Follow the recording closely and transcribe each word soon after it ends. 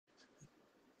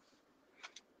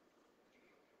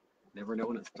Never know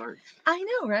when it starts. I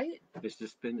know, right? It's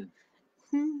just spinning.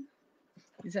 Hmm.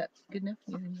 Is that good enough?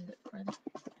 You need it right.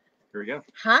 Here we go.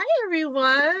 Hi,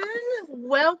 everyone.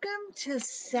 Welcome to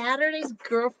Saturday's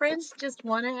Girlfriends Just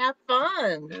Want to Have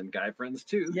Fun. And guy friends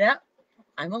too. Yep.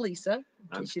 I'm Elisa, in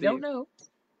I'm case you don't Steve. know.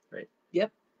 Right.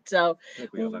 Yep. So I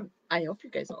think we all know. I hope you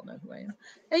guys all know who I am.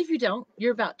 And if you don't,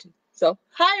 you're about to. So,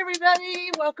 hi,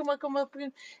 everybody. Welcome, welcome,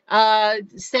 welcome.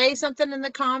 Say something in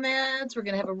the comments. We're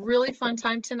going to have a really fun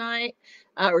time tonight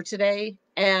or today.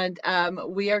 And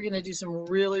we are going to do some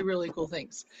really, really cool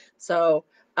things. So,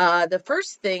 the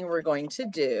first thing we're going to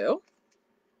do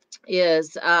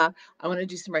is I want to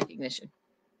do some recognition.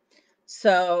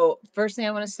 So, first thing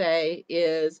I want to say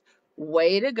is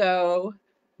way to go,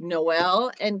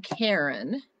 Noelle and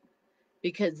Karen,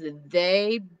 because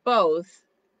they both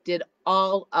did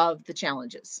all of the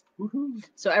challenges. Woohoo.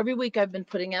 So, every week I've been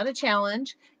putting out a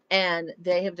challenge, and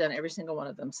they have done every single one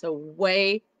of them. So,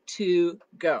 way to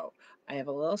go. I have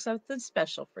a little something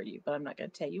special for you, but I'm not going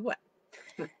to tell you what.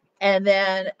 And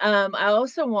then I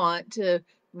also want to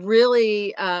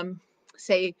really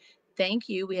say thank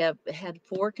you. We have had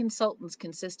 4 consultants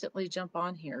consistently jump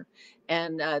on here,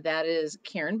 and that is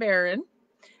Karen Barron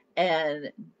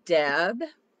and Deb,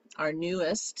 our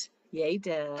newest. Yay,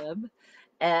 Deb.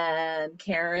 And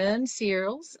Karen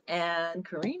Searles and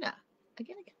Karina.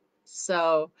 Again.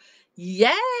 So,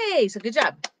 yay. So, good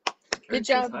job. Good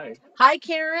job. Hi. Hi,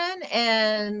 Karen,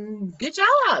 and good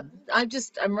job.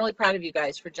 I'm really proud of you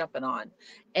guys for jumping on.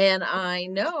 And I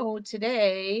know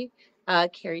today,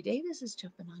 Carrie Davis is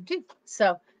jumping on too.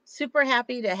 So super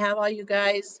happy to have all you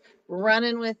guys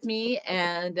running with me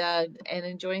and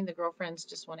enjoying the girlfriends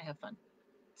just want to have fun.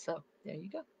 So there you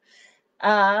go.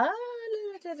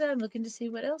 I'm looking to see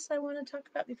what else I want to talk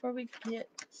about before we get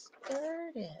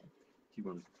started. Do you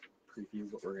want to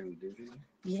preview what we're going to do today?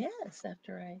 Yes,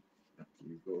 after I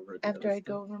You go over after I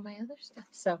go over my other stuff.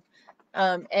 So,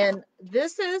 and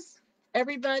this is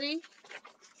everybody,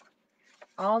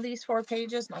 all these 4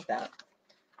 pages, not that.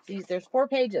 There's 4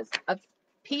 pages of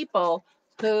people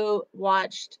who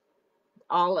watched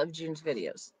all of June's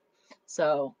videos.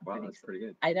 So, wow, that's pretty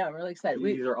good. I know, I'm really excited.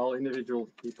 These are all individual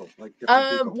people, like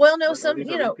different people. Well, no, Or some, these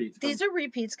you are know, repeats these are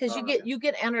repeats because Oh, okay. you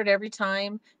get entered every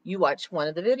time you watch one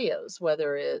of the videos,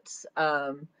 whether it's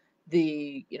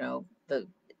the, you know, the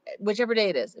whichever day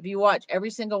it is. If you watch every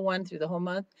single one through the whole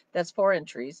month, that's 4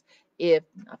 entries. If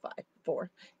not 5,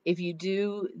 4. If you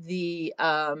do the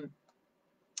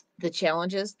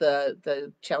challenges,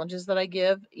 the challenges that I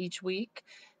give each week,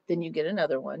 then you get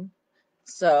another one.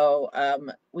 So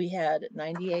we had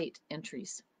 98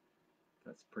 entries.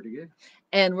 That's pretty good.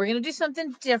 And we're going to do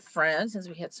something different since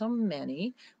we had so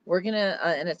many. We're going to,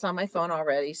 and it's on my phone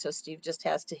already, so Steve just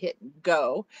has to hit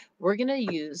go. We're going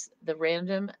to use the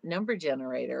random number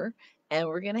generator, and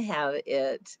we're going to have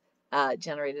it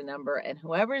generate a number. And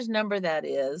whoever's number that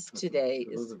is today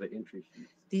so those are the entry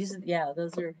sheets. These, yeah,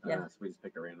 those are, yeah. So we just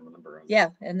pick a random number on. Yeah,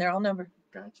 and they're all numbered.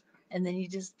 Gotcha. And then you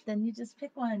just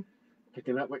pick one.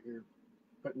 Picking up what you're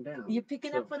putting down. You're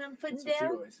picking up what I'm putting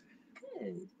down?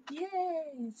 Good.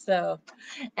 Yay. So,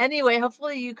 anyway,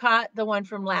 hopefully you caught the one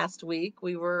from last week.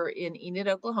 We were in Enid,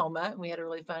 Oklahoma, and we had a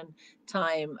really fun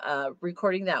time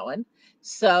recording that one.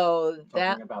 So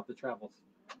talking about the travel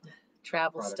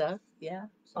stuff, yeah,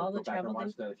 so all the travel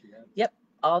stuff. Yep,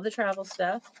 all the travel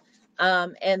stuff.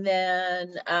 And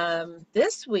then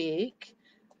this week,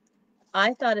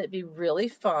 I thought it'd be really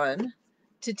fun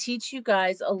to teach you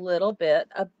guys a little bit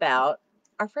about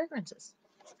our fragrances,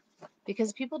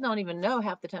 because people don't even know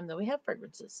half the time that we have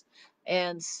fragrances.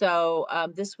 And so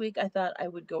this week I thought I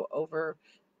would go over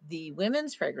the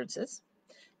women's fragrances.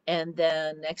 And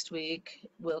then next week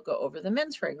we'll go over the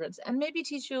men's fragrance and maybe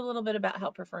teach you a little bit about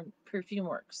how perfume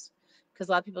works. Because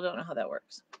a lot of people don't know how that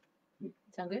works.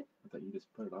 Sound good? I thought you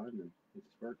just put it on and it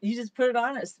just works. You just put it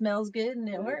on, it smells good, and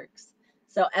it works.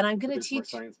 So, and I'm going to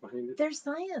teach. There's more science behind it. There's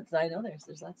science. I know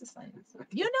there's lots of science.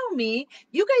 You know me.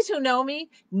 You guys who know me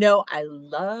know I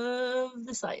love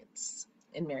the science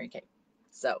in Mary Kay.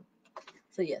 So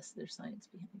yes, there's science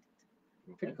behind it.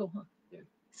 Okay. Pretty cool, huh? Yeah.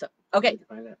 So, okay.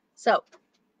 So,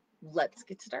 let's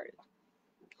get started.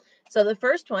 So the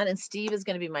first one, and Steve is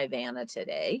going to be my Vanna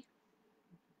today.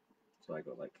 So I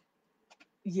go like.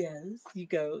 Yes, you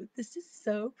go. This is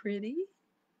so pretty.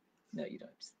 No, you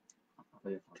don't.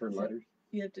 You have to turn letters?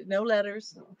 You have to, no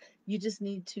letters. No. You just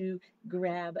need to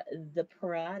grab the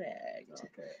product.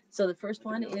 Okay. So the first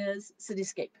one is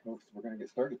Cityscape. Oh, so we're going to get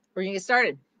started. We're going to get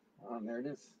started. Oh, and there it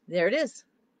is. There it is.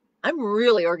 I'm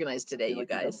really organized today, you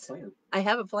guys. You have a plan. I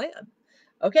have a plan.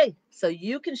 Okay, so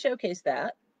you can showcase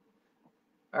that.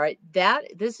 All right,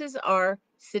 this is our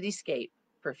Cityscape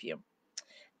perfume.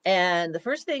 And the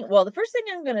first thing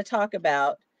I'm going to talk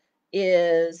about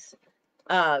is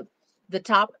uh,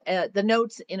 the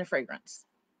notes in a fragrance.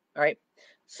 All right.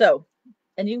 So,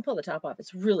 and you can pull the top off.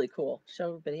 It's really cool. Show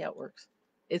everybody how it works.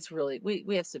 It's really,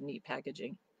 we have some neat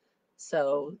packaging.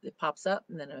 So it pops up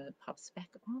and then it pops back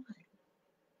on.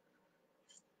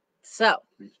 So,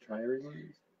 Please try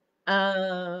everyone.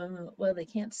 well, they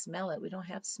can't smell it. We don't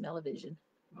have smell-o-vision.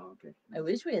 Oh, okay. I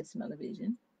wish we had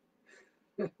smell-o-vision.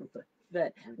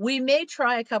 But we may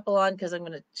try a couple on because I'm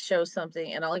going to show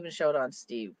something, and I'll even show it on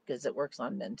Steve because it works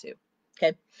on men too.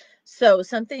 Okay. So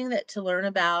something that to learn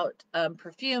about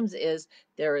perfumes is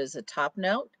there is a top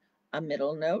note, a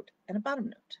middle note, and a bottom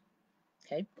note.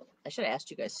 Okay. I should have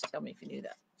asked you guys to tell me if you knew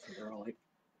that. So they're all like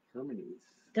harmonies.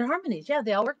 They're harmonies. Yeah,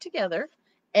 they all work together.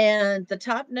 And the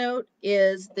top note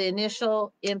is the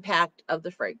initial impact of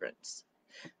the fragrance.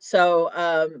 So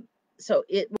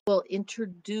it will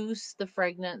introduce the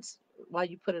fragrance while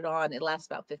you put it on. It lasts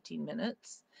about 15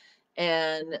 minutes.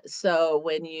 And so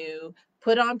when you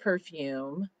put on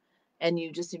perfume and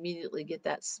you just immediately get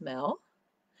that smell,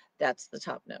 that's the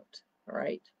top note. All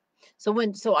right. So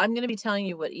I'm going to be telling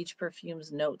you what each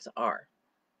perfume's notes are.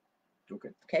 Okay.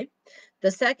 Okay.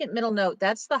 The second middle note,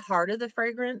 that's the heart of the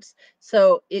fragrance.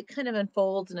 So it kind of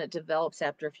unfolds and it develops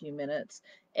after a few minutes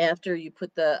after you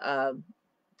put the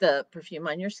perfume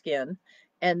on your skin.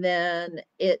 And then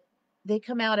they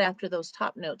come out after those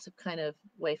top notes have kind of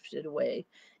wafted away.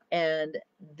 And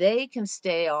they can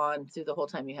stay on through the whole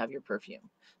time you have your perfume.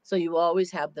 So you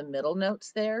always have the middle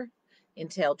notes there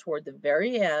until toward the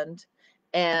very end.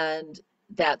 And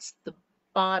that's the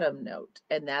bottom note,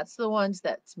 and that's the ones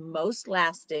that's most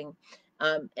lasting,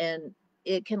 and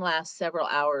it can last several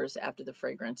hours after the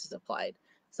fragrance is applied.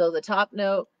 So the top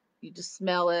note, you just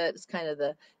smell it. It's kind of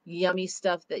the yummy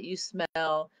stuff that you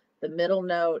smell. The middle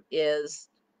note is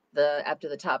after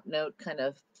the top note kind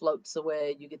of floats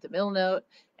away, you get the middle note,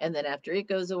 and then after it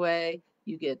goes away,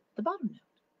 you get the bottom note.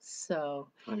 So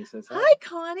Connie says hi,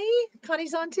 Connie.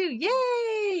 Connie's on too.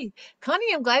 Yay!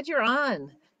 Connie, I'm glad you're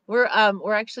on.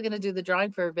 We're actually going to do the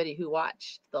drawing for everybody who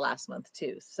watched the last month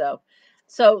too. So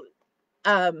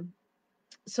um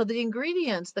so the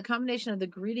ingredients, the combination of the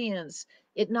ingredients,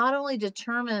 it not only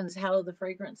determines how the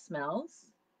fragrance smells,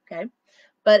 okay,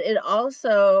 but it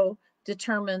also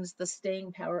determines the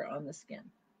staying power on the skin.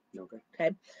 Okay.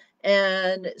 Okay.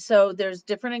 And so there's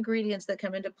different ingredients that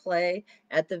come into play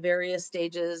at the various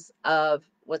stages of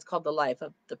what's called the life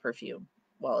of the perfume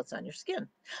while it's on your skin.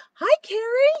 Hi,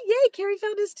 Carrie. Yay, Carrie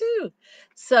found us too.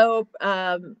 So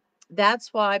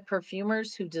that's why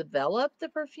perfumers who develop the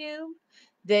perfume,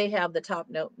 they have the top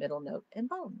note, middle note, and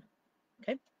bottom note.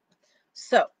 Okay.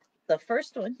 So the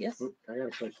first one, yes. Oop, I got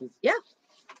a question. Yeah.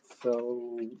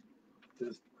 So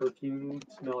does perfume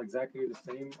smell exactly the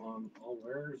same on all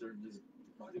wearers, or does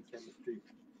body chemistry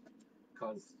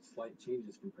cause slight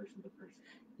changes from person to person?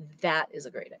 That is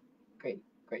a great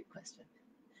question.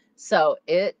 So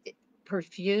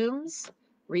perfumes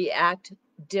react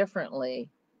differently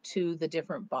to the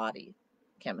different body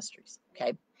chemistries.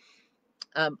 Okay.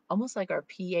 Almost like our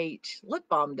pH lip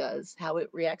balm does, how it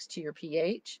reacts to your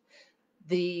pH.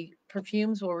 The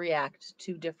perfumes will react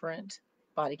to different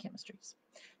body chemistries.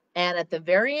 And at the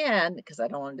very end, because I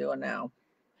don't want to do it now,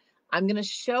 I'm going to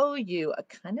show you a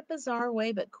kind of bizarre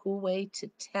way, but cool way to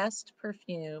test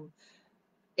perfume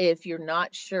if you're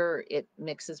not sure it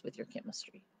mixes with your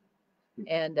chemistry.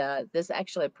 And this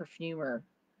actually a perfumer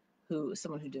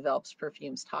someone who develops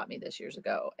perfumes taught me this years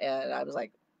ago. And I was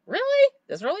like, really?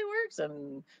 This really works?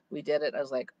 And we did it. I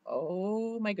was like,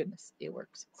 oh my goodness, it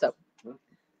works.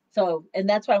 So, and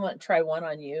that's why I want to try one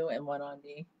on you and one on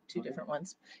me, two different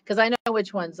ones, because I know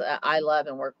which ones I love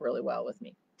and work really well with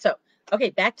me. So, okay,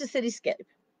 back to Cityscape.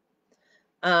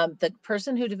 The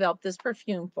person who developed this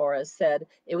perfume for us said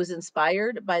it was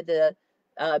inspired by the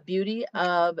beauty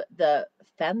of the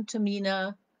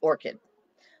Phantomina orchid.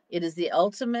 It is the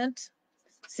ultimate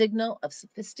signal of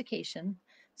sophistication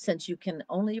since you can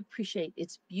only appreciate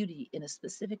its beauty in a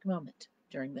specific moment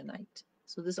during the night.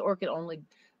 So this orchid only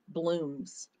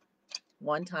blooms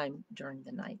one time during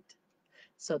the night.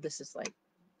 So this is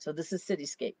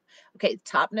Cityscape. Okay,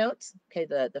 top notes. Okay,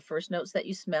 the first notes that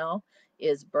you smell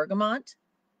is bergamot,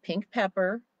 pink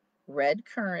pepper, red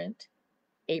currant,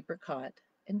 apricot,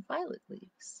 and violet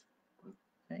leaves.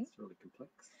 Okay. It's really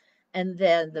complex. And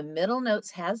then the middle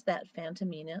notes has that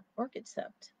Phantomina orchid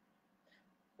scent.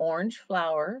 Orange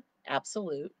flower,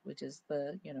 absolute, which is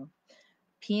the,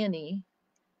 peony,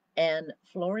 and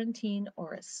Florentine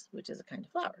orris, which is a kind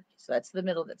of flower. So that's the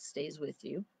middle that stays with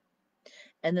you.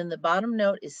 And then the bottom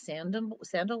note is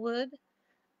sandalwood,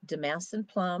 damask and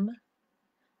plum,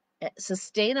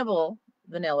 sustainable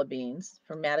vanilla beans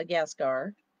from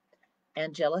Madagascar,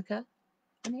 angelica,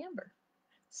 and amber.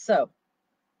 So,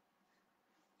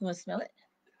 you want to smell it?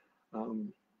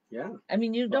 Um, yeah. I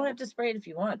mean, you don't Well, have to spray it if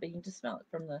you want, but you can just smell it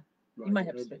from the. well, You might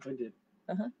have to spray. I did.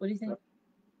 What do you think?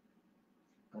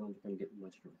 I don't think I'm getting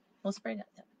much from it. We'll spray that.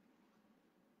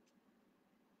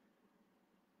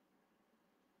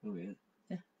 Oh yeah.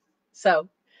 Yeah. So,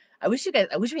 I wish you guys.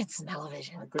 I wish we had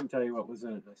smell-o-vision. I couldn't tell you what was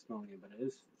in it by smelling it, but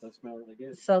it does smell really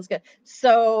good. It smells good.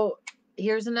 So,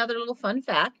 here's another little fun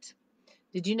fact.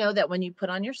 Did you know that when you put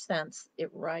on your scents, it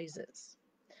rises?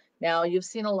 Now, you've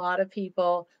seen a lot of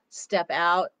people step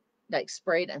out, like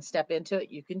spray it and step into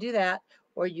it. You can do that,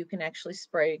 or you can actually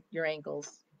spray your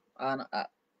ankles on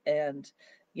up. And,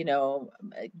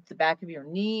 the back of your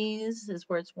knees is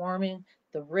where it's warming,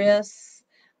 the wrists,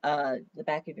 the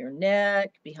back of your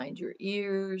neck, behind your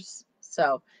ears.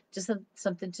 So, just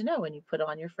something to know when you put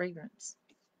on your fragrance.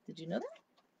 Did you know that?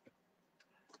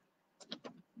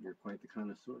 You're quite the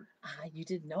connoisseur. Ah, you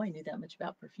didn't know I knew that much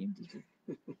about perfume, did you?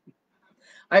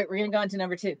 All right, we're going to go on to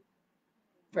number 2.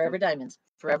 Forever Diamonds.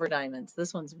 Forever Diamonds.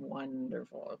 This one's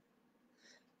wonderful.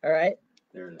 All right.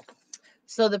 There it is.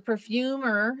 So the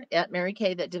perfumer at Mary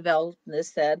Kay that developed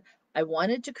this said, I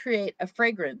wanted to create a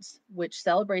fragrance which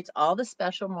celebrates all the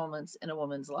special moments in a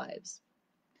woman's lives.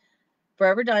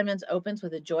 Forever Diamonds opens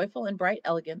with a joyful and bright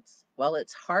elegance, while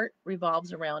its heart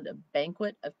revolves around a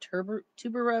banquet of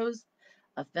tuberose,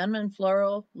 a feminine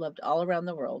floral loved all around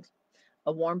the world.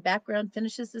 A warm background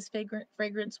finishes this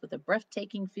fragrance with a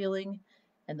breathtaking feeling,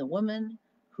 and the woman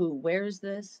who wears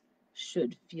this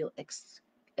should feel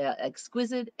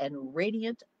exquisite and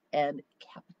radiant and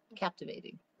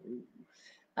captivating.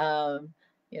 Um,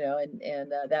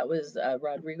 and that was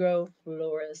Rodrigo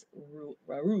Flores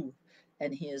Raru,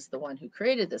 and he is the one who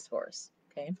created this for us.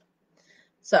 Okay,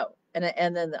 so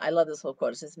and then I love this whole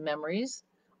quote. It says, "Memories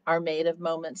are made of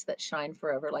moments that shine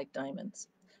forever like diamonds.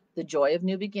 The joy of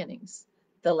new beginnings,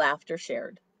 the laughter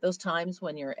shared, those times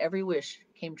when your every wish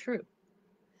came true.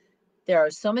 There are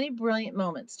so many brilliant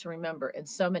moments to remember and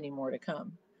so many more to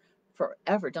come.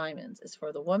 Forever Diamonds is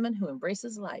for the woman who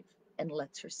embraces life and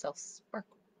lets herself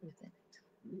sparkle within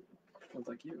it." Sounds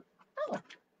like you. Oh,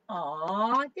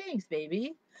 aw, thanks,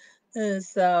 baby.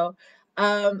 So,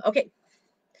 okay.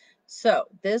 So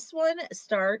this one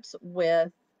starts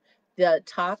with the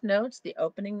top notes, the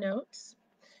opening notes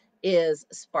is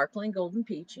sparkling golden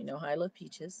peach. You know how I love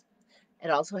peaches.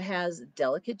 It also has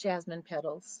delicate jasmine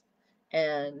petals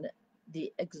and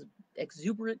the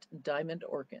exuberant diamond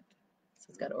orchid. So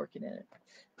it's got orchid in it.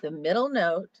 The middle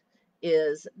note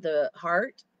is the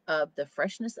heart of the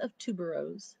freshness of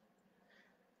tuberose,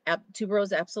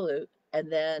 tuberose absolute,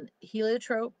 and then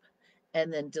heliotrope,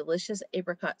 and then delicious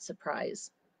apricot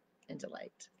surprise and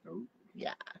delight. Oh.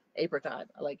 Yeah, apricot.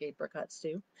 I like apricots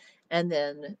too. And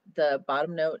then the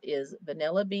bottom note is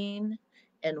vanilla bean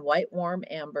and white warm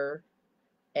amber.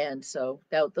 And so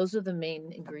those are the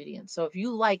main ingredients. So if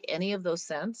you like any of those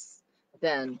scents,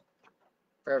 then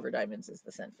Forever Diamonds is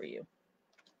the scent for you.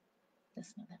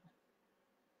 That's not that one.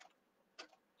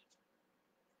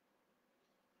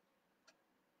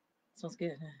 Smells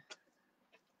good.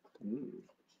 Mm.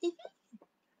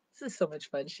 This is so much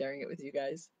fun sharing it with you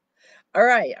guys. All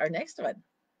right, our next one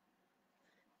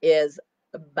is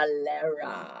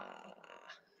Balera.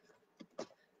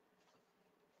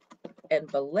 And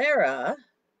Balera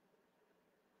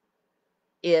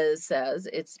says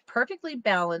it's perfectly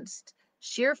balanced,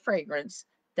 sheer fragrance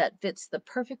that fits the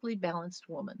perfectly balanced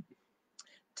woman.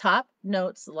 Top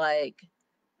notes like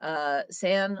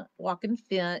San Joaquin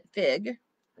fig,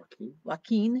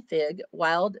 Joaquin fig,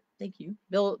 wild, thank you,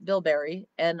 bilberry,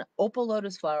 and opal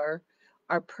lotus flower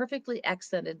are perfectly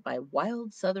accented by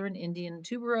wild southern Indian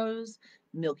tuberose,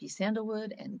 milky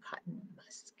sandalwood, and cotton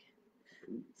musk.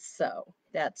 So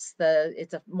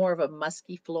it's a more of a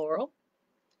musky floral.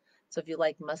 So if you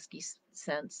like musky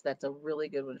scents, that's a really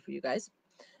good one for you guys.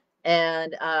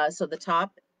 And so the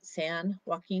top, San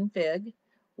Joaquin fig,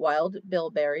 wild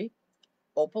bilberry,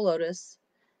 opal lotus,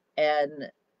 and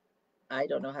I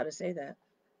don't know how to say that,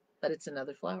 but it's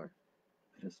another flower.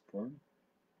 Petiosporum.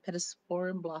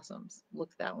 Petiosporum blossoms. Look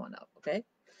that one up, okay?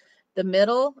 The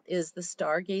middle is the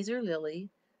stargazer lily,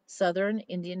 southern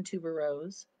Indian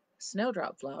tuberose,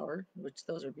 snowdrop flower, which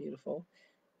those are beautiful,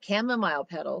 chamomile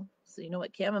petal. So you know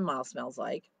what chamomile smells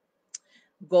like.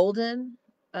 Golden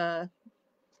uh,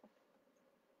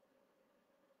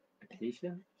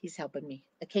 Acacia. He's helping me.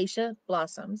 Acacia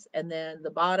blossoms, and then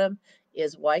the bottom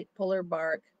is white polar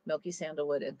bark, milky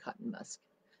sandalwood, and cotton musk.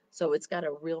 So it's got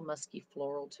a real musky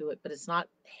floral to it, but it's not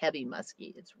heavy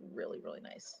musky. It's really, really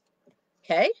nice.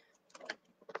 Okay.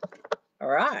 All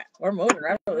right, we're moving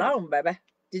right along, baby.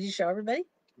 Did you show everybody?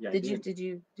 Yeah, I Did you did. did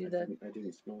you do the I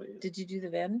didn't smell it yet. did you do the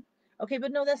Van? Okay,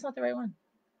 but no, that's not the right one.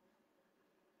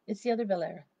 It's the other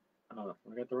Belair. I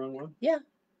got the wrong one. Yeah,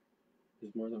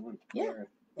 There's more than one. yeah, Valera.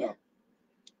 yeah. Oh,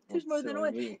 There's more than so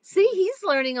one. me. See, he's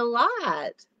learning a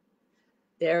lot.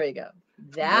 There we go.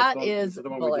 That is the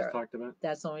one we just Bolero. talked about.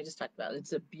 That's the one we just talked about.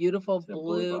 It's a beautiful It's a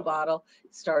blue bottle.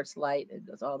 It starts light. It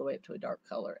goes all the way up to a dark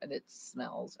color, and it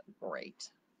smells great.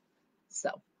 So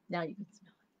now you can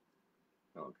smell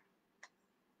it. Oh,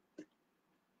 okay.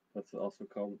 That's also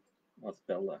called what's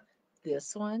Bella.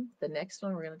 This one, the next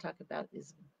one we're going to talk about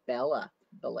is Bella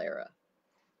Bolero.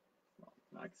 Well,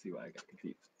 I can see why I got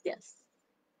confused. Yes.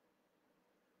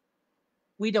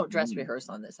 We don't dress rehearse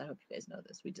on this. I hope you guys know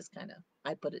this. We just kind of,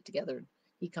 I put it together and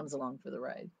he comes along for the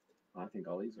ride. I think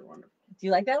all these are wonderful. Do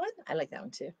you like that one? I like that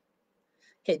one too.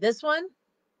 Okay, this one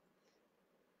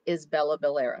is Bella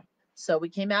Bolero. So we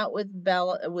came out with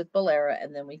Bolero,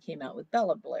 and then we came out with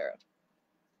Bella Bolero.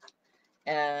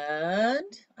 And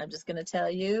I'm just going to tell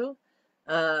you,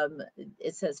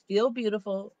 it says, feel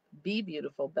beautiful, be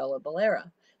beautiful, Bella Bolero.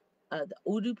 The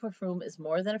Eau de Perfume is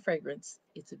more than a fragrance.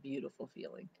 It's a beautiful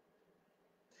feeling.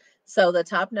 So the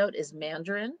top note is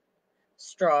mandarin,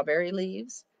 strawberry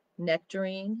leaves,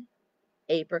 nectarine,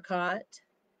 apricot,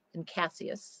 and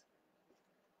cassis.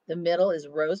 The middle is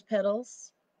rose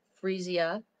petals,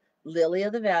 freesia, lily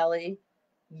of the valley,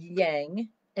 yang,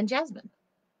 and jasmine.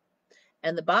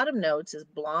 And the bottom notes is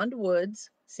blonde woods,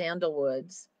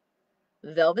 sandalwoods,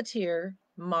 velveteer,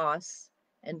 moss,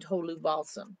 and tolu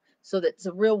balsam. So that's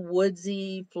a real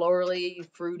woodsy, florally,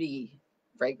 fruity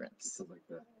fragrance. So like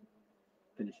the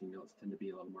finishing notes tend to be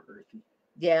a little more earthy.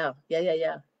 Yeah.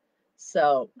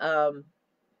 So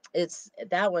it's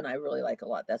that one I really like a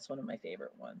lot. That's one of my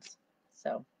favorite ones.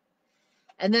 So,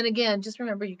 and then again, just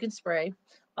remember you can spray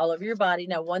all over your body.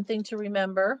 Now, one thing to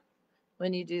remember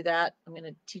when you do that, I'm going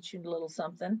to teach you a little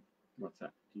something. What's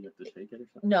that? Do you have to shake it or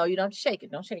something? No, you don't have to shake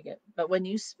it. Don't shake it. But when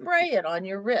you spray it on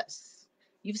your wrists,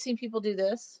 you've seen people do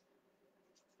this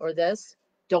or this.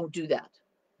 Don't do that.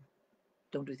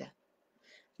 Don't do that.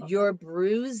 Okay. You're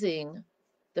bruising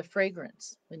the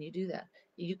fragrance when you do that.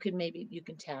 You can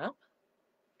tap,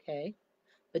 okay,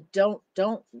 but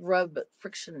don't rub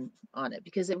friction on it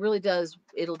because it really does.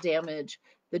 It'll damage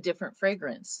the different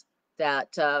fragrance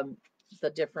that the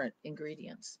different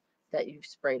ingredients that you've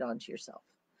sprayed onto yourself.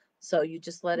 So you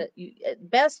just let it. You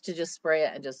best to just spray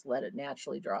it and just let it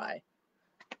naturally dry.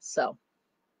 So,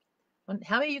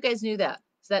 how many of you guys knew that?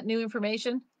 Is that new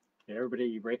information?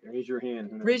 Everybody, raise your hand.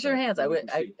 Raise your hands. I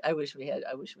wish we had.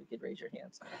 I wish we could raise your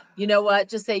hands. You know what?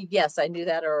 Just say yes. I knew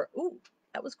that, or ooh,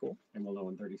 that was cool. And we'll know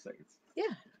in 30 seconds.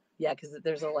 Yeah, because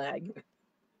there's a lag.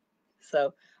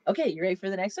 So, okay, you ready for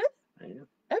the next one? I am.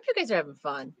 I hope you guys are having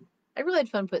fun. I really had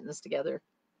fun putting this together.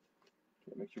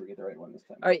 Okay, make sure we get the right one this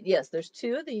time. All right, yes, there's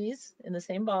two of these in the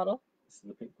same bottle. This is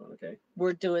the pink one, okay?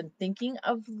 We're doing Thinking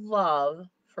of Love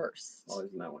first. Oh,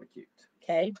 isn't that one cute?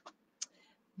 Okay.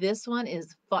 This one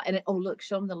is fun. And oh, look,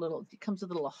 show them the little, it comes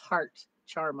with a little heart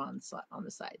charm on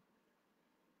the side.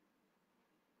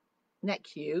 Isn't that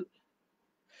cute?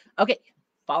 Okay.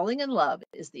 Falling in Love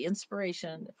is the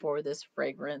inspiration for this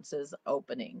fragrance's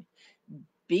opening.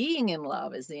 Being in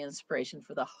Love is the inspiration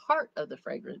for the heart of the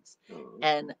fragrance. Oh,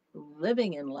 And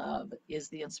Living in Love is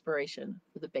the inspiration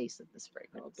for the base of this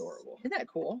fragrance. how adorable. Isn't that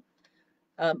cool?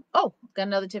 Oh, got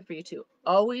another tip for you too.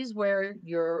 Always wear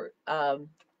your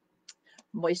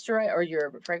moisturizer or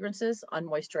your fragrances on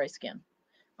moisturized skin.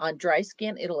 On dry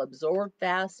skin, it'll absorb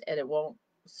fast and it won't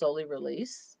solely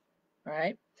release. All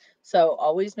right. So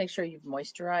always make sure you've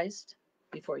moisturized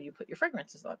before you put your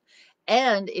fragrances on.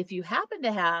 And if you happen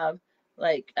to have,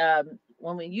 like,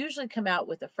 when we usually come out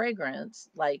with a fragrance,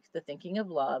 like the Thinking of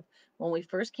Love, when we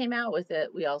first came out with it,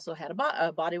 we also had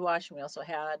a body wash and we also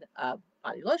had a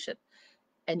body lotion.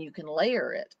 And you can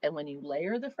layer it. And when you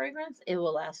layer the fragrance, it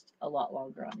will last a lot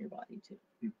longer on your body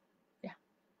too. Yeah.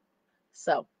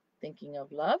 So, Thinking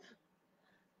of Love.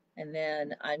 And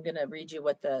then I'm going to read you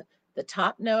what the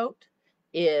top note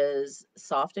is: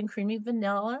 soft and creamy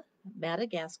vanilla,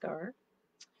 Madagascar,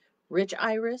 rich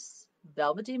iris,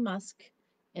 velvety musk,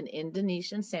 and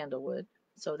Indonesian sandalwood.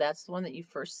 So that's the one that you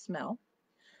first smell.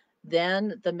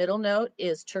 Then the middle note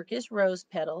is Turkish rose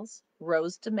petals,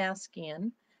 rose Damascus,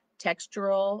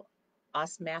 textural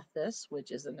osmanthus, which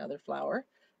is another flower,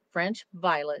 French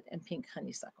violet, and pink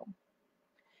honeysuckle.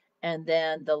 And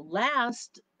then the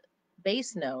last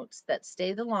base notes that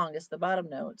stay the longest, the bottom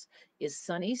notes, is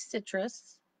sunny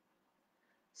citrus,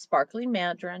 sparkling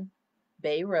mandarin,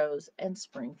 bay rose, and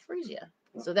spring freesia.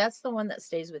 So that's the one that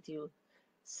stays with you.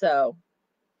 So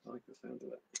I like the sound of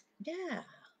that. yeah.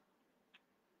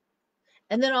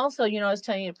 And then also, I was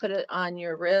telling you to put it on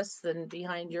your wrists and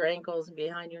behind your ankles and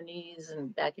behind your knees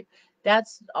and back.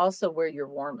 That's also where you're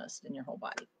warmest in your whole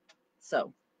body.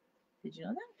 So, did you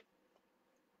know that?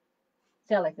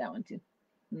 See, I like that one too.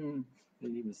 Mm.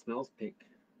 It even smells pink.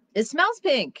 It smells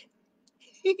pink.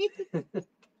 It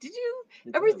Did you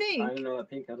ever does. I think? didn't know that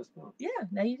pink had a smell. Yeah,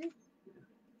 now you do.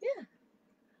 Yeah.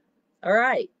 All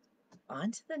right.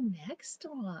 On to the next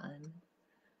one.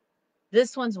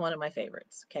 This one's one of my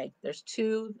favorites. Okay. There's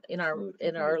two in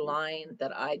our line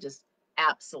that I just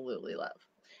absolutely love.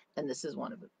 And this is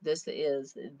one of them. This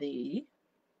is the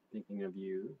Thinking of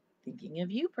you. Thinking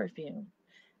of You perfume.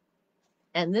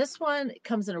 And this one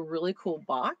comes in a really cool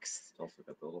box. It's also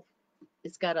got the little.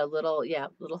 It's got a little, yeah,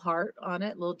 little heart on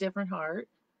it, a little different heart.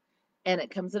 And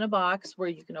it comes in a box where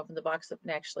you can open the box up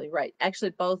and actually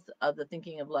both of the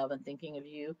Thinking of Love and Thinking of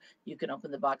You can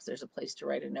open the box. There's a place to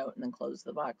write a note and then close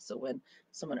the box. So when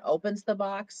someone opens the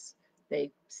box,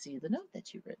 they see the note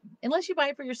that you've written. Unless you buy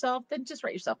it for yourself, then just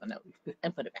write yourself a note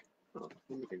and put it back. Oh,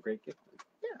 you make a great gift.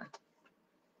 Yeah.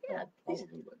 Yeah, All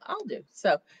I'll do.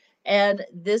 So, and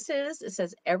it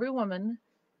says, every woman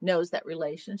knows that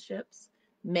relationships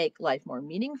make life more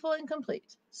meaningful and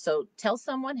complete. So tell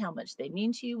someone how much they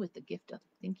mean to you with the gift of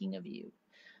thinking of you.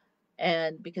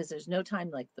 And because there's no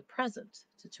time like the present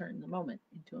to turn the moment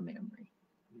into a memory.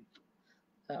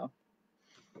 So,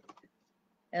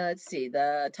 and let's see,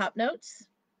 the top notes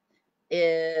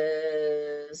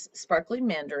is sparkling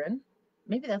mandarin.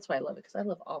 Maybe that's why I love it, because I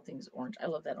love all things orange. I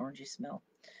love that orangey smell.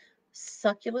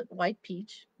 Succulent white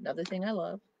peach, another thing I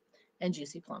love, and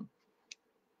juicy plum.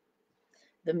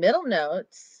 The middle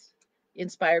notes,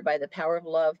 inspired by the power of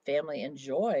love, family, and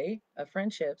joy of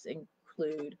friendships,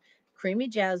 include creamy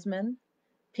jasmine,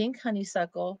 pink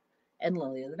honeysuckle, and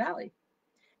lily of the valley.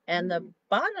 And the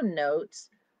bottom notes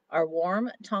are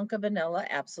warm tonka vanilla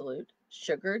absolute,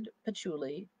 sugared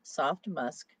patchouli, soft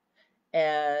musk,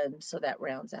 and so that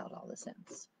rounds out all the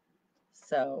scents.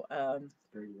 So,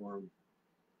 very warm.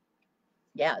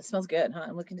 Yeah, it smells good, huh?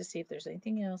 I'm looking to see if there's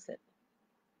anything else that.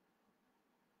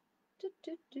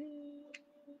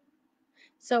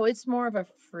 So it's more of a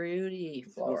fruity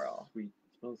floral. Sweet.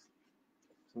 Smells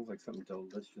like something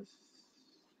delicious.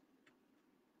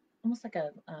 Almost like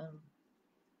a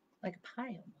pie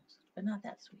almost, but not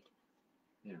that sweet.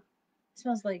 Yeah. It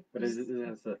smells like. But it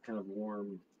has that kind of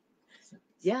warm.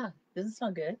 Yeah, doesn't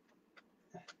smell good.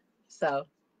 So,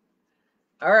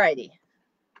 alrighty,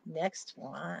 next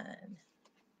one.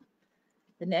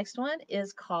 The next one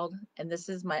is called, and this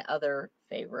is my other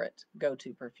favorite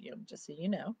go-to perfume, just so you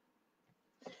know.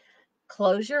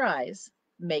 Close your eyes,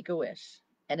 make a wish,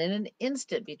 and in an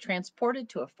instant be transported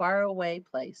to a faraway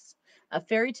place, a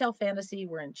fairy tale fantasy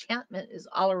where enchantment is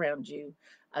all around you,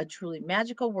 a truly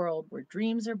magical world where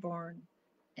dreams are born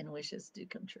and wishes do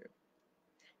come true.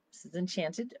 This is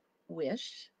Enchanted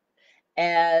Wish,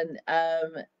 and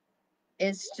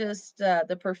it's just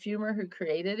the perfumer who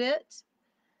created it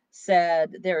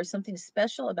said there is something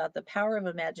special about the power of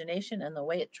imagination and the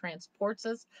way it transports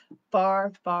us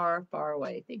far, far, far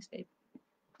away. Thanks, babe.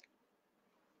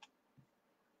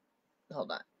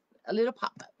 Hold on. A little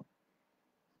pop up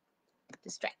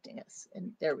distracting us.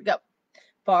 And there we go.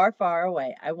 Far, far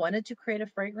away. I wanted to create a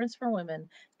fragrance for women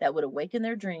that would awaken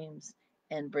their dreams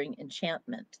and bring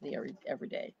enchantment to the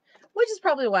everyday, which is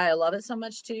probably why I love it so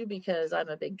much too, because I'm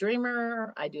a big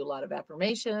dreamer. I do a lot of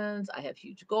affirmations. I have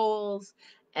huge goals.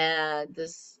 And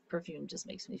this perfume just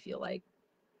makes me feel like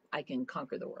I can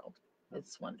conquer the world.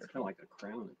 It's wonderful. It's kind of like a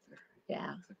crown up there.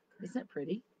 Yeah. Isn't it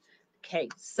pretty? Okay.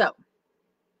 So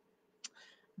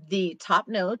the top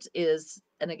note is,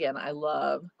 and again, I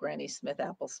love Granny Smith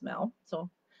apple smell. So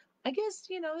I guess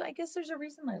there's a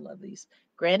reason I love these.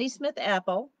 Granny Smith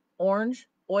apple, orange,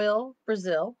 oil,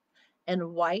 Brazil,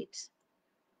 and white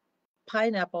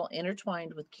pineapple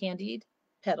intertwined with candied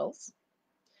petals.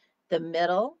 The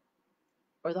middle,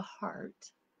 or the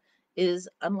heart, is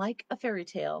unlike a fairy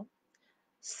tale,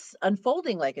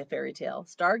 unfolding like a fairy tale.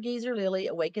 Stargazer lily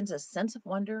awakens a sense of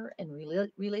wonder and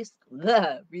releases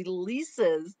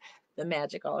the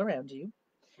magic all around you.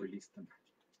 Release them.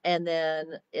 And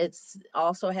then it's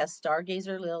also has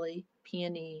stargazer lily,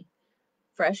 peony,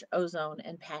 fresh ozone,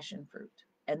 and passion fruit.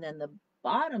 And then the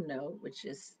bottom note, which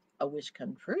is a wish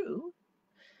come true,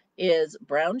 is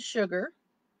brown sugar,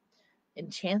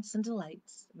 enchants and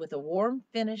delights with a warm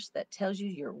finish that tells you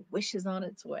your wish is on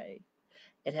its way.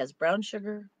 It has brown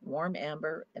sugar, warm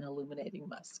amber, and illuminating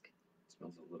musk. It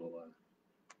smells a little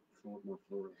more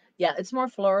floral. Yeah, it's more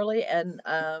florally, and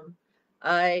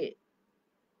I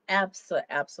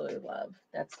Absolutely love.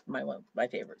 That's my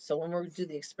favorite. So when we do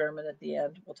the experiment at the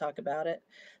end, we'll talk about it.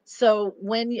 So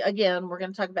when you, again, we're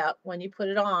going to talk about when you put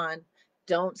it on,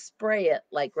 don't spray it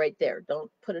like right there.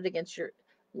 Don't put it against your,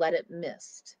 let it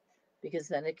mist, because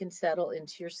then it can settle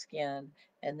into your skin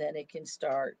and then it can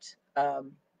start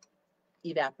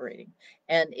evaporating.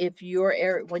 And if your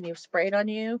air, when you spray it on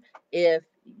you, if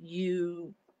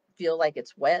you feel like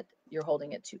it's wet, you're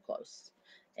holding it too close.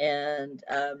 And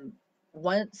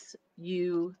once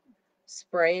you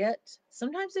spray it,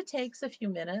 sometimes it takes a few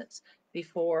minutes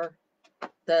before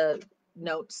the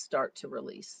notes start to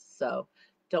release. So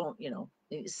don't,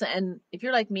 and if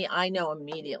you're like me, I know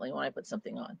immediately when I put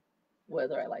something on,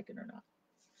 whether I like it or not.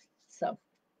 So,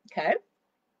 okay.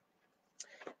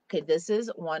 Okay, this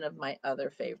is one of my other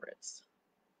favorites.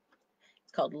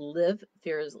 It's called Live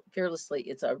Fearlessly.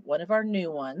 It's one of our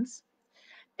new ones.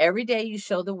 Every day you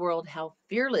show the world how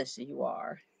fearless you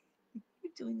are.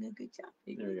 You're doing a good job,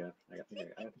 baby. There you go. I think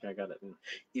I got it now.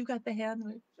 You got the hand.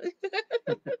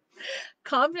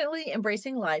 Confidently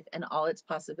embracing life and all its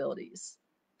possibilities.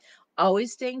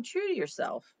 Always staying true to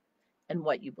yourself and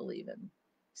what you believe in.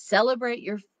 Celebrate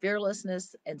your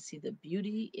fearlessness and see the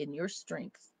beauty in your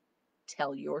strength.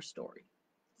 Tell your story.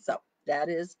 So that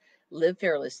is Live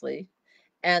Fearlessly.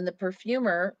 And the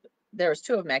perfumer, there was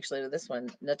two of them actually with this one,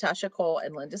 Natasha Cole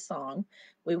and Linda Song.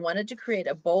 We wanted to create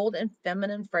a bold and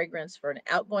feminine fragrance for an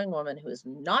outgoing woman who is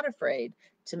not afraid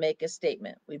to make a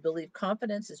statement. We believe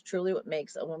confidence is truly what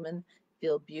makes a woman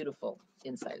feel beautiful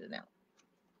inside and out.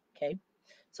 Okay.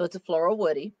 So it's a floral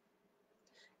woody.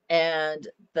 And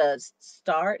the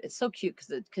start, it's so cute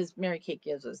because Mary Kate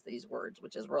gives us these words,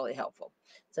 which is really helpful.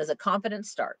 It says a confident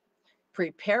start.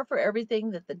 Prepare for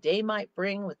everything that the day might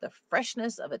bring with the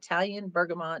freshness of Italian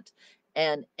bergamot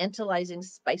and tantalizing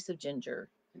spice of ginger.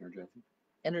 Energizing.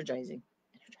 Energizing.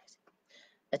 Energizing.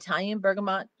 Italian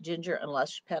bergamot, ginger, and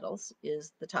lush petals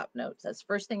is the top notes. That's the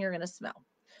first thing you're going to smell.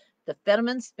 The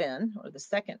feminine spin, or the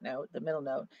second note, the middle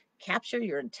note, capture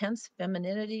your intense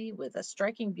femininity with a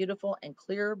striking, beautiful, and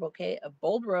clear bouquet of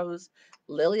bold rose,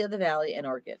 lily of the valley, and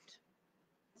orchid.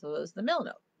 So those are the middle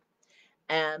note.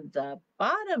 And the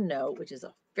bottom note, which is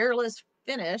a fearless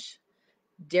finish,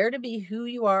 dare to be who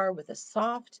you are with a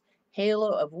soft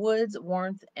halo of woods,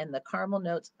 warmth, and the caramel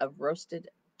notes of roasted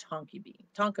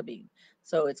tonka bean.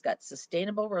 So it's got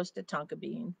sustainable roasted tonka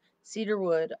bean, cedar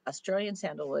wood, Australian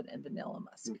sandalwood, and vanilla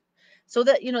musk. So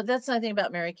that, that's another thing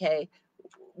about Mary Kay.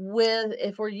 With,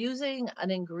 if we're using an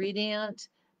ingredient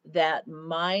that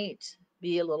might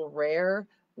be a little rare,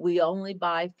 we only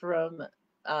buy from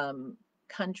um,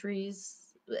 countries,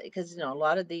 because a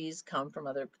lot of these come from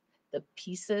the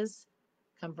pieces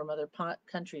come from other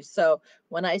countries. So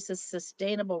when I say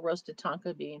sustainable roasted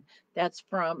tonka bean, that's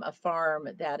from a farm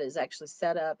that is actually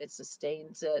set up. It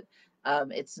sustains it.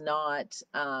 It's not.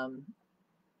 How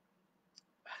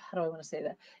do I want to say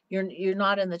that? You're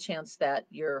not in the chance that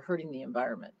you're hurting the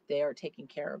environment. They are taking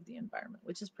care of the environment,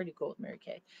 which is pretty cool with Mary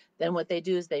Kay. Then what they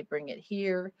do is they bring it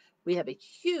here. We have a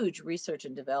huge research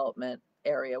and development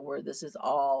area where this is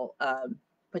all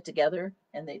put together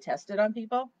and they test it on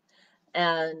people.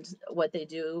 And what they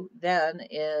do then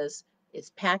is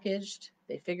it's packaged.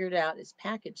 They figured out it's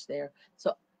packaged there.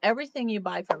 So everything you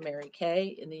buy from Mary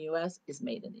Kay in the US is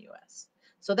made in the US.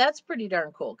 So that's pretty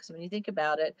darn cool because when you think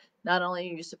about it, not only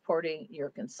are you supporting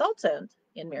your consultant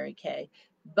in Mary Kay,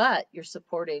 but you're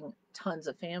supporting tons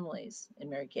of families in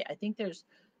Mary Kay. I think there's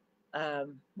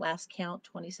last count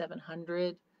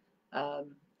 2,700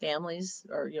 families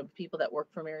or people that work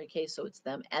for Mary Kay. So it's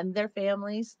them and their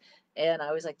families. And I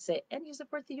always like to say, and you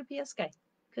support the UPS guy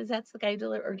because that's the guy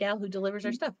or gal who delivers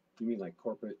our stuff. You mean like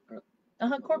corporate?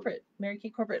 Corporate, Mary Kay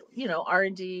corporate,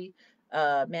 R&D,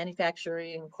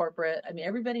 manufacturing, corporate. I mean,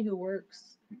 everybody who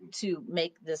works to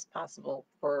make this possible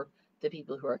for the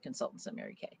people who are consultants at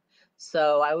Mary Kay.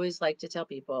 So I always like to tell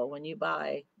people when you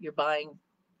buy, you're buying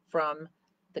from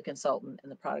the consultant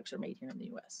and the products are made here in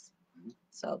the US.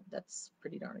 So that's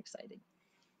pretty darn exciting.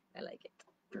 I like it.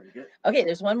 Very good. Okay,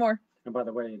 there's one more. And by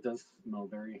the way, it does smell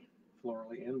very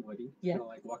florally and woody. Yeah. Kind of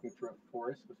like walking through a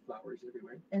forest with flowers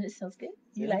everywhere. And it smells good.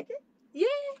 You Yeah. like it?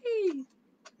 Yay!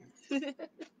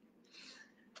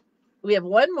 We have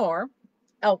one more.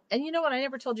 Oh, and you know what? I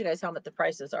never told you guys how much the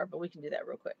prices are, but we can do that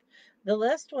real quick. The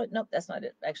last one, nope, that's not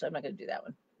it. Actually, I'm not going to do that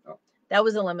one. Oh. That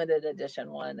was a limited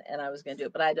edition one, and I was going to do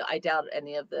it, but I doubt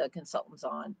any of the consultants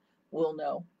on will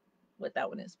know what that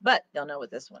one is, but they'll know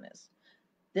what this one is.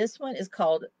 This one is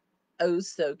called Oh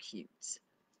So Cute.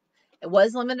 It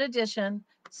was limited edition.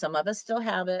 Some of us still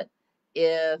have it.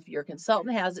 If your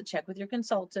consultant has it, check with your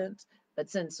consultant. But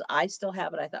since I still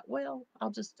have it, I thought, well,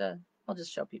 I'll just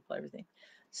show people everything.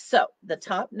 So the It's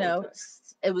like a top bow tie.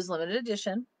 notes, it was limited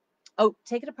edition. Oh,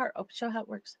 take it apart. Oh, show how it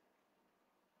works.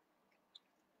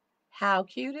 How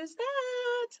cute is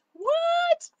that?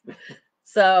 What?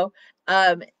 So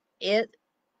it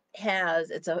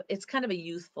it's kind of a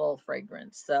youthful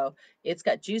fragrance. So it's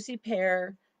got juicy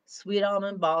pear, sweet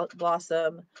almond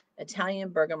blossom, Italian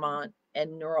bergamot,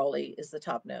 and neroli is the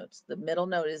top notes. The middle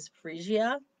note is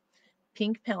freesia,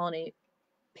 pink peony,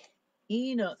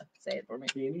 say it for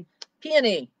me,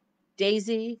 peony,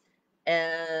 daisy,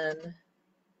 and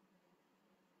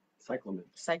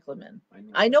cyclamen.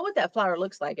 I know what that flower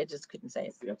looks like. I just couldn't say it.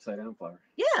 It's the upside down flower.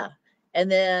 Yeah. And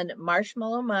then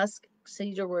marshmallow musk,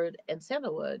 cedarwood, and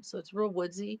sandalwood. So it's real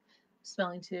woodsy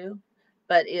smelling too.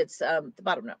 But it's the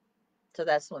bottom note. So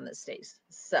that's the one that stays.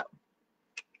 So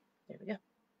there we go.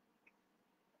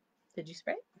 Did you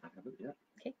spray it? I haven't yet.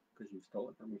 Okay. Because you stole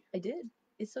it from me. I did.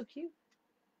 It's so cute.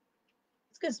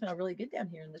 It's going to smell really good down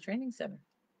here in the training center.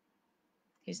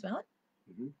 Can you smell it?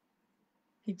 Mm-hmm. Can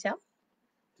you tell?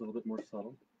 It's a little bit more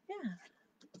subtle. Yeah.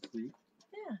 Sweet.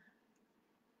 Yeah.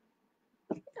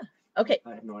 Yeah. Okay.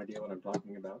 I have no idea what I'm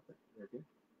talking about, but they're good.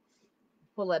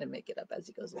 We'll let him make it up as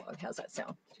he goes along. How's that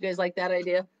sound? You guys like that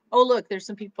idea? Oh, look, there's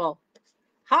some people.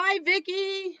 Hi,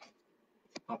 Vicky.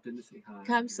 Popped in to say hi.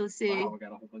 Come, so let's see. Wow, we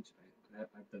got a whole bunch of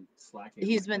I've been slacking.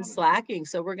 He's been slacking,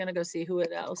 so we're gonna go see who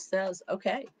it else says.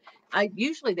 Okay.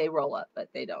 Usually they roll up, but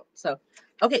they don't. So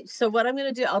okay, so what I'm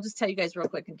gonna do, I'll just tell you guys real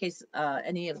quick in case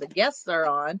any of the guests are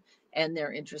on and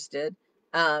they're interested.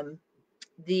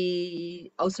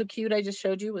 The Oh So Cute I just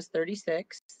showed you was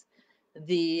 36.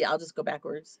 I'll just go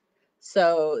backwards.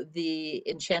 So the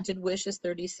Enchanted Wish is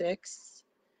 36.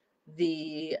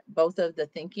 Both of the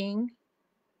Thinking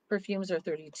perfumes are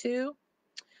 32.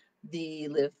 The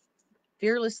Live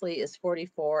Fearlessly is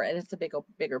 44, and it's a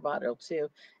bigger bottle too.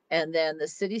 And then the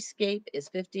Cityscape is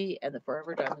 50, and the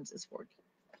Forever Diamonds is 40.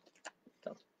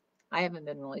 So I haven't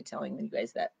been really telling you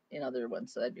guys that in other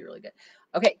ones, so that'd be really good.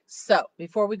 Okay, so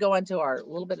before we go on to our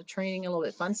little bit of training, a little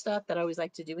bit fun stuff that I always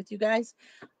like to do with you guys,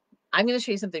 I'm going to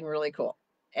show you something really cool.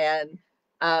 And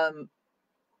you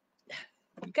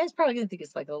guys probably going to think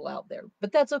it's like a little out there,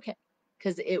 but that's okay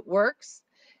because it works.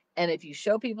 And if you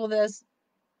show people this,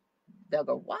 they'll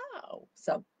go, wow.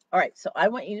 So, all right. So I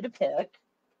want you to pick.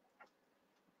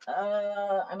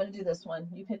 I'm going to do this one.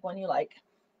 You pick one you like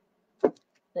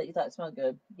that you thought smelled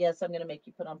good. Yes, I'm going to make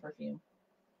you put on perfume.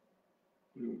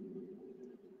 We're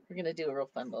going to do a real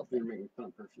fun little thing. You're making fun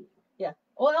of perfume. Yeah.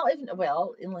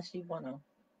 Well, unless you want to.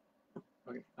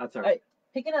 Okay, that's all right.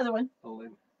 Pick another one. Hold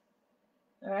in.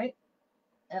 All right.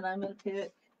 And I'm going to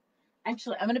pick.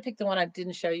 Actually, I'm going to pick the one I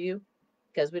didn't show you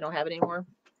because we don't have it anymore.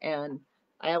 And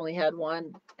I only had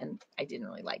one and I didn't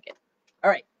really like it. All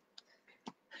right.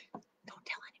 Don't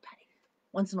tell anybody.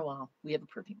 Once in a while, we have a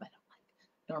perfume I don't like.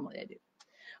 Normally I do.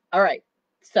 All right.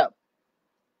 So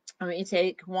I'm going to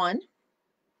take one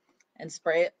and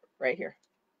spray it right here.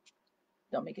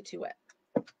 Don't make it too wet.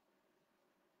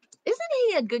 Isn't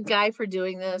he a good guy for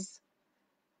doing this?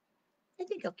 I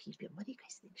think I'll keep him. What do you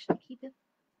guys think? Should I keep him?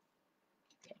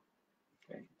 Okay.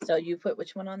 Okay. So you put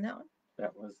which one on that one?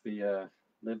 That was the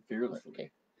Live Fearlessly. Okay.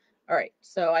 All right.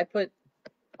 So I put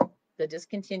the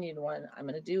discontinued one. I'm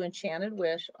going to do Enchanted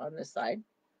Wish on this side.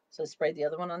 So spray the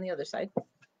other one on the other side.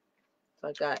 So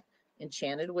I've got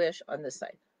Enchanted Wish on this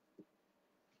side.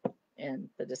 And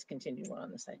the discontinued one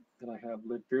on the side. And I have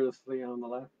Live Fearlessly on the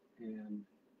left and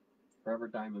Forever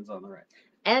Diamonds on the right.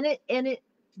 And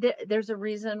there's a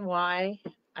reason why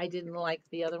I didn't like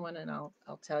the other one, and I'll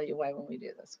tell you why when we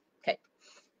do this. Okay,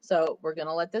 so we're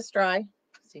gonna let this dry.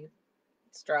 See,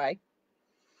 it's dry.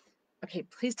 Okay,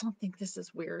 please don't think this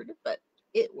is weird, but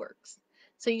it works.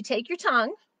 So you take your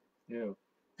tongue. Ew.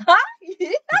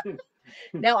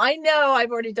 Now I know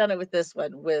I've already done it with this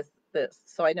one, with this,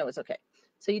 so I know it's okay.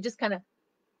 So you just kind of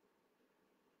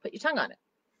put your tongue on it,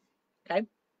 okay?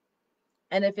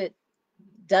 And if it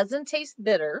doesn't taste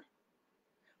bitter,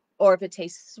 or if it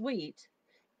tastes sweet,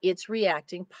 it's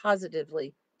reacting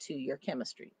positively to your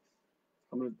chemistry.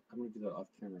 I'm gonna do that off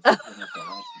camera.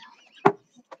 So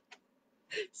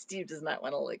Steve does not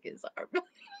want to lick his arm.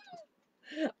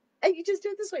 And you just do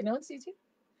it this way. No one sees you.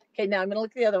 Okay, now I'm gonna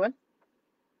lick the other one.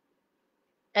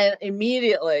 And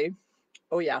immediately,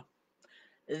 oh yeah,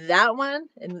 that one,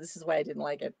 and this is why I didn't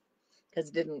like it. Because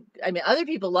it didn't, I mean, other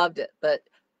people loved it, but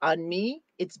on me,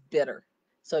 it's bitter.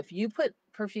 So if you put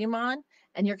perfume on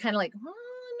and you're kind of like, oh, I'm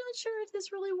not sure if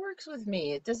this really works with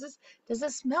me. Does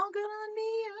this smell good on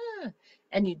me?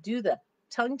 And you do the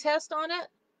tongue test on it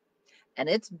and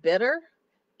it's bitter,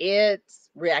 it's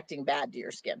reacting bad to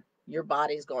your skin. your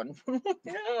body's going,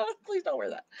 "Yeah, please don't wear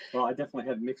that." Well, I definitely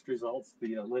had mixed results.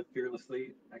 The Live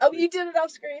Fearlessly Oh, actually, you did it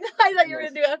off screen. I thought you were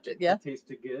yes, gonna do it after. Yeah, it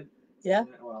tasted good. yeah.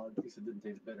 Well, at least it didn't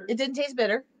taste bitter. It didn't taste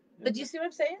bitter, but And do you see what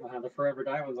I'm saying? the Forever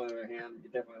Diamonds, on the other hand,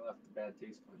 it definitely left a bad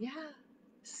taste. Yeah.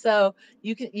 So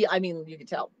you can, yeah, I mean, you can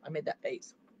tell I made that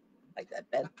face like that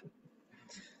bed.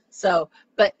 So,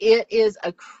 but it is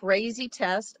a crazy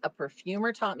test. A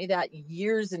perfumer taught me that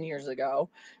years and years ago.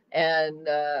 And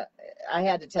I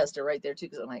had to test it right there too,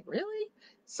 because I'm like, really?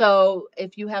 So,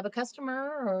 if you have a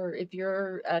customer, or if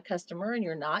you're a customer and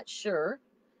you're not sure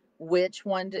which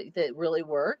one that really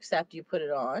works after you put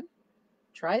it on,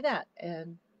 try that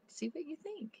and see what you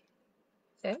think.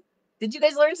 Okay. Did you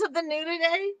guys learn something new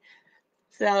today?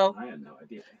 So, I had no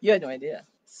idea. you had no idea.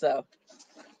 So,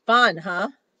 fun, huh?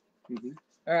 Mm-hmm.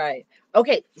 All right.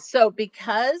 Okay. So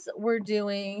because we're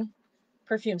doing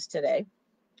perfumes today,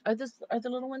 are the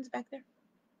little ones back there?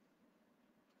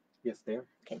 Yes, there.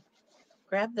 Okay.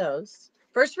 Grab those.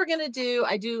 First, we're gonna do.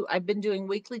 I've been doing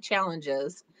weekly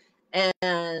challenges,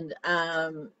 and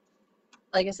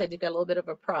like I said, you got a little bit of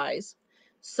a prize.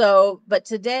 So, but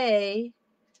today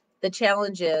the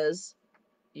challenge is.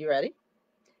 You ready?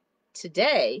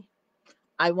 Today,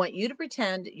 I want you to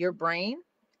pretend your brain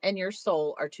and your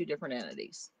soul are two different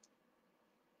entities.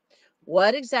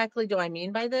 What exactly do I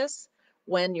mean by this?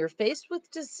 When you're faced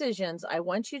with decisions, I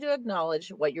want you to acknowledge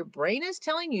what your brain is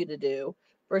telling you to do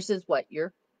versus what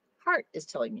your heart is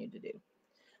telling you to do.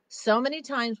 So many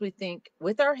times we think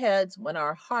with our heads when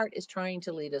our heart is trying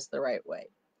to lead us the right way.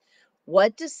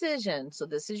 What decision? So,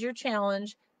 this is your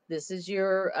challenge. This is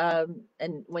your,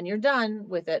 and when you're done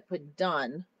with it, put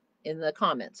done in the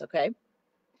comments, okay?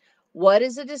 What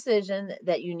is a decision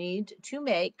that you need to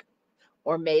make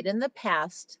or made in the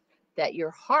past that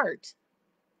your heart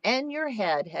and your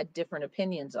head had different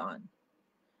opinions on?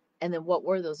 And then what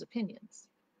were those opinions?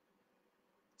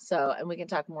 So, and we can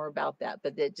talk more about that,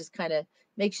 but it just kind of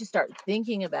makes you start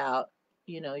thinking about,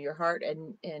 your heart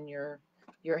and your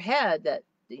head, that,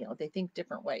 they think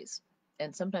different ways,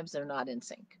 and sometimes they're not in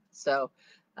sync. So,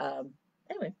 um,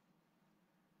 anyway,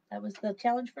 that was the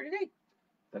challenge for today.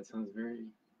 That sounds very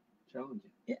challenging.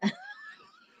 Yeah.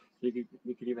 You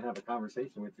could even have a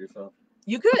conversation with yourself.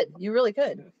 You really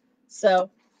could. Yes. So,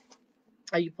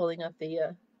 are you pulling up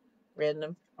the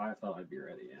random? I thought I'd be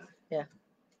ready. Yeah. Yeah,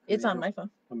 it's on my phone.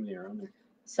 How many are on there?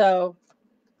 So,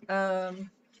 Sorry, I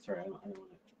don't want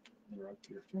to interrupt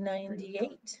your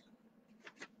 98.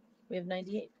 We have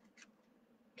 98.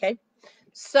 Okay.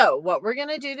 So, what we're going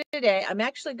to do today, I'm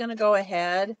actually going to go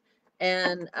ahead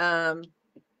and I'm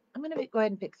going to go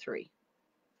ahead and pick 3.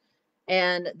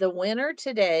 And the winner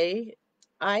today,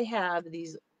 I have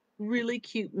these really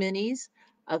cute minis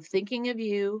of Thinking of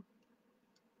You,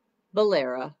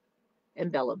 Bolera,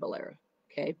 and Bella Bolera.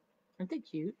 Okay. Aren't they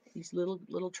cute? These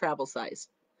little travel size.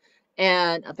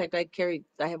 And in fact, I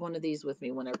have one of these with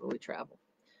me whenever we travel.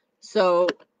 So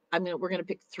we're gonna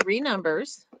pick 3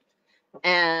 numbers,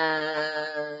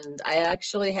 and I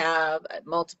actually have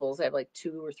multiples. I have like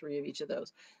 2 or 3 of each of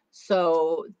those.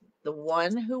 So the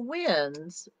one who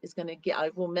wins is gonna get. I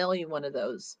will mail you one of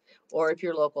those, or if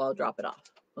you're local, I'll drop it off.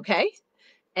 Okay.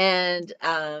 And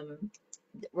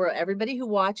where everybody who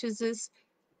watches this,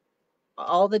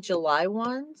 all the July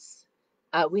ones,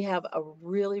 we have a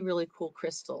really, really cool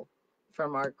crystal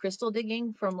from our crystal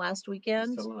digging from last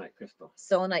weekend. Selenite crystal.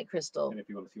 Selenite crystal. And if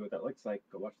you want to see what that looks like,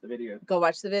 go watch the video. Go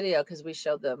watch the video, because we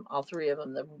showed them, all 3 of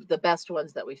them, the best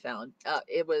ones that we found.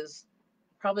 It was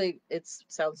probably, it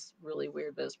sounds really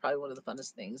weird, but it's probably one of the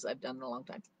funnest things I've done in a long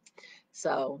time.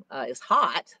 So it's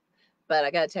hot, but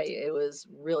I got to tell you, it was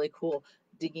really cool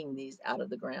digging these out of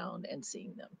the ground and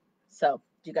seeing them. So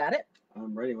you got it?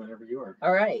 I'm ready whenever you are.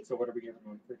 All right. So what are we giving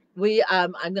them?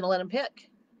 I'm gonna let them pick.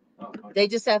 Oh, okay. You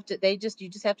just have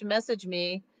to message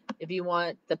me if you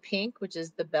want the pink, which is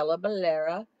the Bella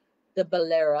Bolera, the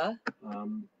Bolera,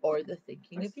 or the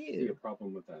Thinking of You. I see a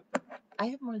problem with that. I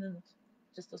have more than those,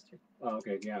 just those 3. Oh,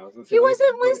 okay, yeah. I was gonna say, He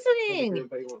wasn't what listening.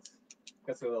 everybody wants.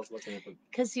 That's what I was looking at.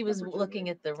 Because he was looking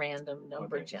at the random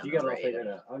number generator. You got it all figured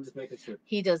out. I'm just making sure.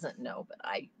 He doesn't know, but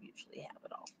I usually have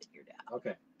it all figured out.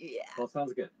 Okay. Yeah. Well,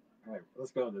 sounds good. All right,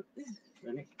 let's go.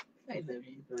 Ready? I love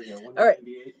you. There we go. 1 All right.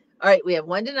 98. All right, we have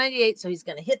 1 to 98, so he's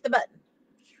gonna hit the button.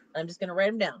 I'm just gonna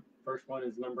write them down. First one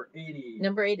is number 80.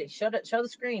 Number 80. Show the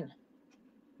screen.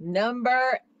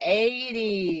 Number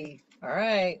 80. All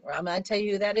right. Well, I'm not going to tell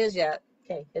you who that is yet.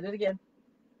 Okay, hit it again.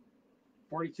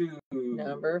 42.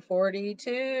 Number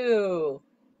 42.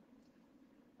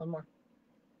 One more.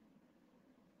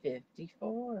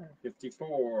 54.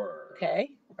 54.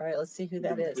 Okay. All right, let's see who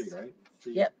that is. 3, right?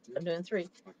 Yep, I'm doing 3.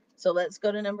 So let's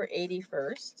go to number 80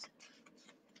 first.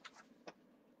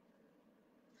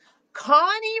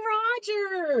 Connie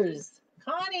Rogers.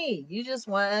 Connie, you just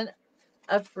won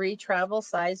a free travel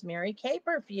size Mary Kay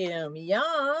perfume.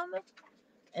 Yum.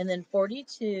 And then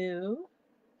 42.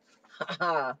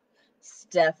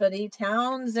 Stephanie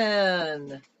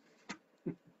Townsend.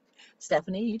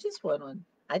 Stephanie, you just won one.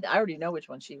 I already know which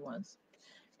one she wants.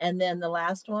 And then the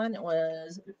last one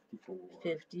was 54.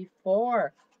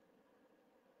 54.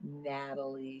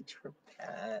 Natalie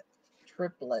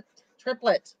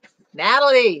Triplet.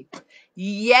 Natalie.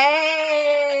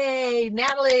 Yay,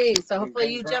 Natalie. So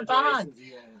hopefully you jump on.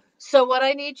 Yeah. So what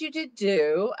I need you to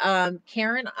do,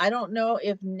 Karen, I don't know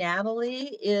if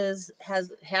Natalie has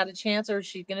had a chance or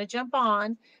she's going to jump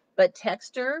on, but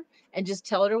text her and just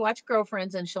tell her to watch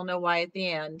Girlfriends and she'll know why at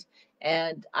the end.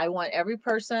 And I want every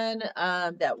person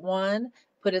that won,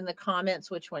 put in the comments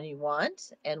which one you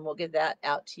want, and we'll get that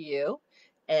out to you.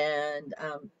 And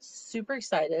super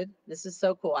excited. This is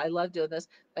so cool. I love doing this.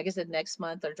 Like I said, next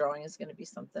month our drawing is going to be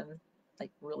something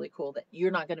like really cool that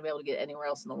you're not going to be able to get anywhere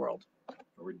else in the world.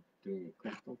 Are we doing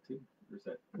crystal too? Or is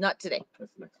that Not today?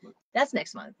 That's next month. That's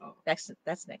next month. Oh. That's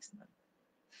next month.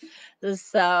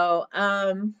 So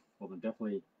well then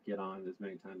definitely get on as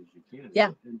many times as you can.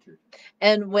 Yeah. Enter.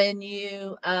 And when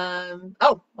you one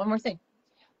more thing.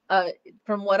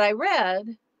 From what I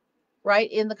read,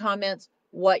 write in the comments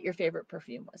what your favorite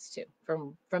perfume was too,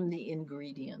 from the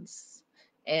ingredients.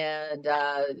 And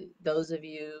those of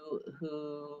you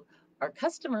who are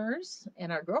customers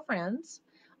and our girlfriends,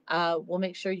 we'll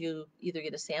make sure you either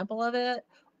get a sample of it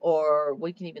or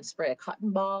we can even spray a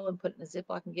cotton ball and put it in a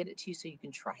Ziploc and get it to you so you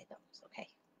can try those. Okay.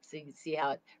 So you can see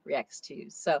how it reacts to you.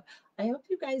 So I hope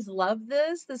you guys love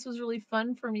this. This was really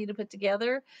fun for me to put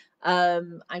together.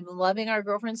 I'm loving our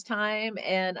girlfriend's time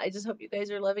and I just hope you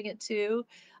guys are loving it too.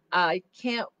 I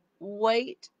can't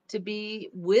wait to be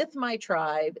with my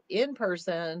tribe in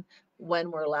person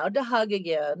when we're allowed to hug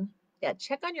again. Yeah,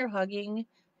 check on your hugging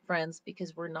friends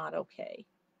because we're not okay.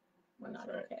 We're not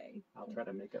okay. I'll try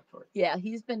to make up for it. Yeah,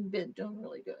 he's been doing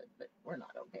really good, but we're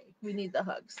not okay. We need the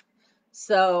hugs.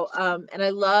 So, and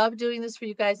I love doing this for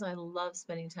you guys, and I love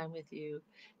spending time with you.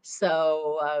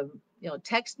 So,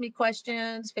 text me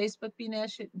questions, Facebook me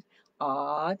Nash.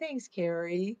 Aw, thanks,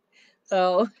 Carrie.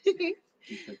 So,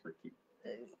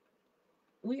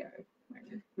 we are.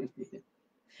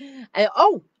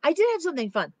 I did have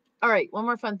something fun. All right, one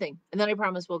more fun thing, and then I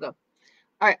promise we'll go.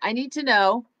 All right, I need to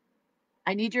know.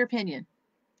 I need your opinion.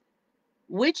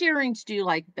 Which earrings do you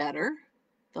like better?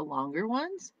 The longer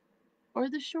ones or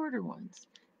the shorter ones?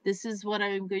 This is what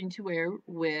I'm going to wear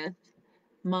with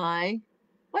my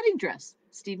wedding dress.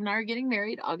 Steve and I are getting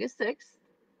married August 6th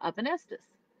up in Estes.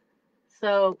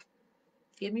 So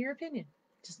give me your opinion.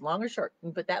 Just long or short. You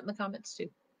can put that in the comments too.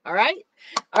 All right.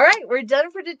 All right. We're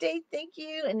done for today. Thank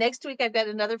you. And next week, I've got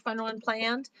another fun one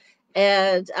planned.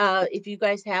 And if you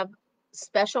guys have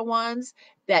special ones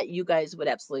that you guys would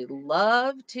absolutely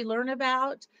love to learn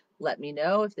about, let me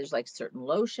know. If there's like certain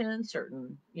lotions,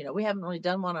 we haven't really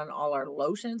done one on all our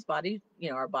lotions,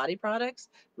 our body products.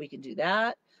 We can do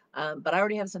that. But I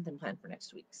already have something planned for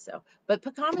next week. So, but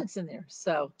put comments in there.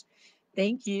 So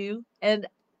thank you. And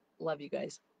love you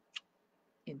guys.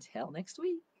 Until next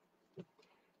week.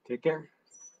 Take care.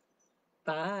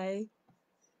 Bye.